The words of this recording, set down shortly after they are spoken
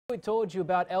We told you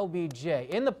about LBJ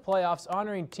in the playoffs,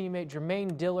 honoring teammate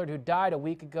Jermaine Dillard, who died a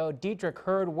week ago. Dietrich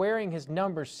Hurd wearing his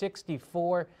number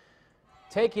 64,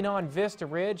 taking on Vista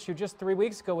Ridge, who just 3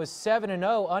 weeks ago was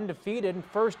 7-0, undefeated.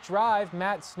 First drive,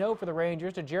 Matt Snow for the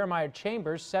Rangers to Jeremiah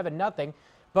Chambers, 7-0.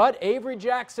 But Avery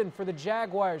Jackson for the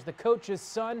Jaguars, the coach's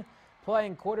son,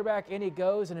 playing quarterback. In he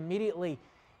goes and immediately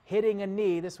hitting a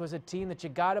knee. This was a team that you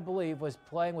got to believe was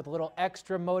playing with a little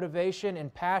extra motivation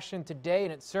and passion today,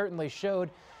 and it certainly showed.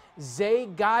 Zay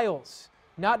Giles,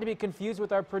 not to be confused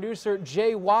with our producer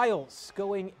Jay Wiles,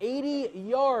 going 80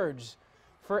 yards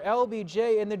for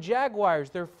LBJ and the Jaguars.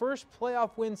 Their first playoff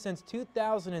win since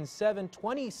 2007,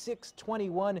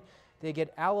 26-21. They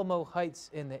get Alamo Heights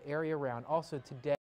in the area round. Also today.